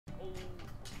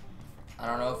I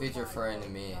don't know if he's referring to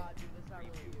me.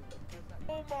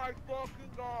 Oh my fucking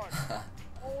god.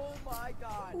 Oh my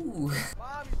god. Ooh. Mom,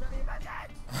 he's running my dad.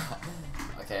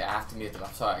 Okay, I have to mute them.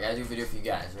 I'm sorry, I gotta do a video for you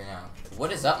guys right now.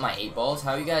 What is up, my 8 balls?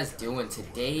 How are you guys doing?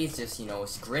 Today's just,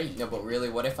 it's great. No, but really,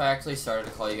 what if I actually started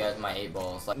to call you guys my 8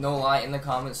 balls? Like, no lie, in the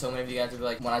comments, so many of you guys would be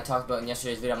like, when I talked about in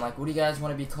yesterday's video, I'm like, what do you guys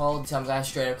want to be called? Some guys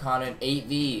straight up comment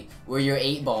 8V. We're your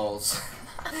 8 balls.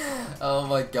 Oh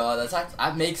my god,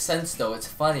 that makes sense though. It's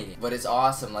funny, but it's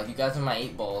awesome. Like, you guys are my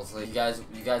 8 balls. Like, you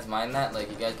guys mind that? Like,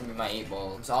 you guys can be my 8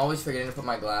 balls. I'm just always forgetting to put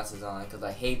my glasses on because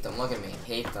I hate them. Look at me,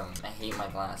 hate them. I hate my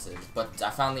glasses. But I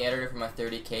found the editor for my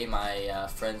 30K. My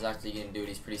friend's actually gonna do it.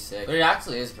 He's pretty sick. But it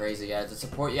actually is crazy, guys. The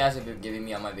support you guys have been giving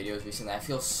me on my videos recently, I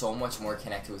feel so much more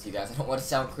connected with you guys. I don't want to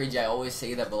sound cringy. I always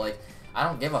say that, but like, I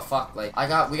don't give a fuck. Like,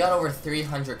 we got over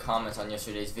 300 comments on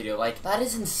yesterday's video. Like, that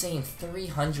is insane.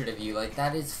 300 of you. Like,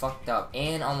 that is fucked up.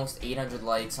 And almost 800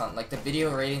 likes on, like, the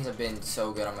video ratings have been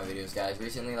so good on my videos, guys.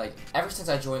 Recently, like, ever since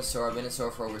I joined SoaR, I've been in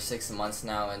SoaR for over 6 months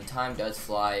now, and time does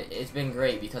fly. It's been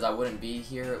great because I wouldn't be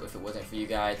here if it wasn't for you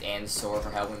guys and SoaR for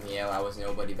helping me out. I was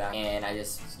nobody back, and I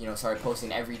just, started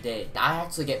posting every day. I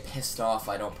actually get pissed off if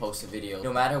I don't post a video.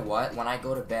 No matter what, when I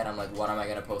go to bed, I'm like, what am I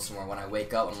gonna post tomorrow? When I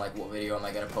wake up, I'm like, what video am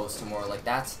I gonna post tomorrow? Like,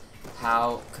 that's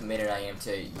how committed I am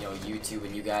to, YouTube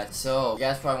and you guys. So, you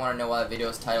guys probably want to know why the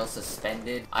video's title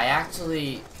suspended. I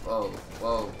actually,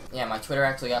 whoa. Yeah, my Twitter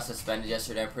actually got suspended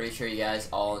yesterday. I'm pretty sure you guys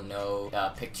all know.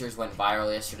 Pictures went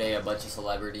viral yesterday, a bunch of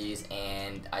celebrities,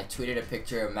 and I tweeted a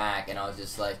picture of Mac, and I was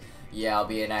just like, yeah, I'll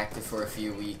be inactive for a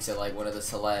few weeks at like one of the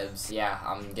celebs. Yeah,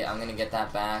 I'm gonna get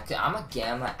that back. I'm a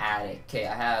gamma addict. Okay,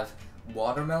 I have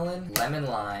watermelon, lemon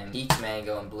lime, peach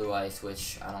mango, and blue ice,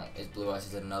 which blue ice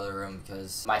is in another room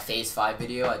because my phase 5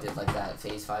 video, I did like that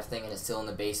phase 5 thing, and it's still in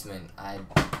the basement.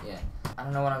 Yeah. I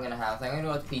don't know what I'm gonna have. I think I'm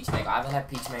gonna go with peach mango. I haven't had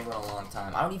peach mango in a long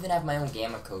time. I don't even have my own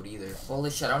gamma code either. Holy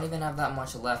shit, I don't even have that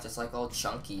much left. It's like all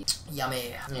chunky.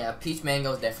 Yummy. Yeah, peach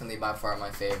mango is definitely by far my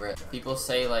favorite. People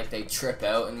say like they trip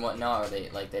out and whatnot, or they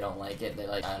don't like it. They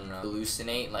like, I don't know,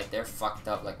 hallucinate. Like, they're fucked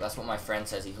up. Like, that's what my friend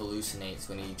says. He hallucinates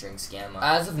when he drinks gamma.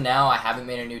 As of now, I haven't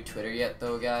made a new Twitter yet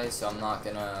though, guys, so I'm not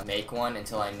gonna make one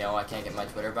until I know I can't get my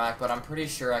Twitter back, but I'm pretty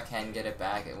sure I can get it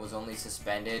back. It was only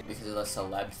suspended because of the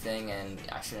celeb thing, and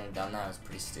I shouldn't have done that. It was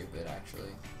pretty stupid, actually.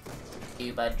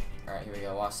 Hey, bud. Alright, here we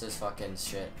go. Watch this fucking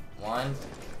shit. 1.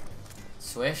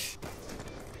 Swish.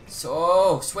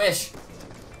 Swish!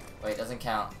 Wait, doesn't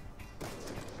count.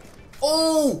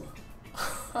 Oh!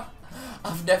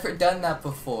 I've never done that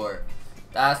before.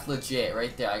 That's legit,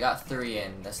 right there. I got 3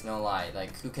 in. That's no lie.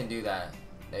 Like, who can do that?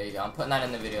 There you go. I'm putting that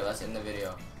in the video. That's in the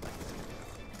video.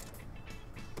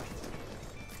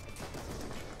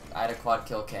 I had a quad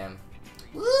kill cam.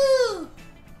 Woo!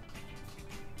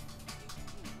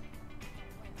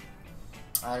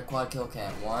 I had a quad kill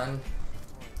cam. 1,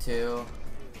 2,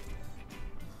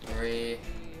 3,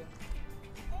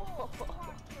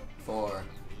 4.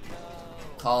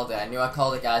 Called it. I knew I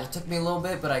called it, guys. It took me a little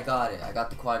bit, but I got it. I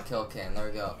got the quad kill cam. There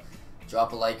we go.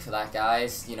 Drop a like for that,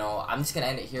 guys. I'm just gonna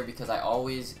end it here because I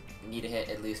always need to hit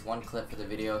at least 1 clip for the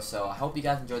video. So I hope you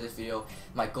guys enjoyed this video.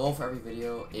 My goal for every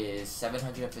video is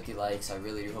 750 likes. I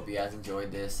really do hope you guys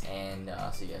enjoyed this, and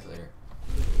I'll see you guys later.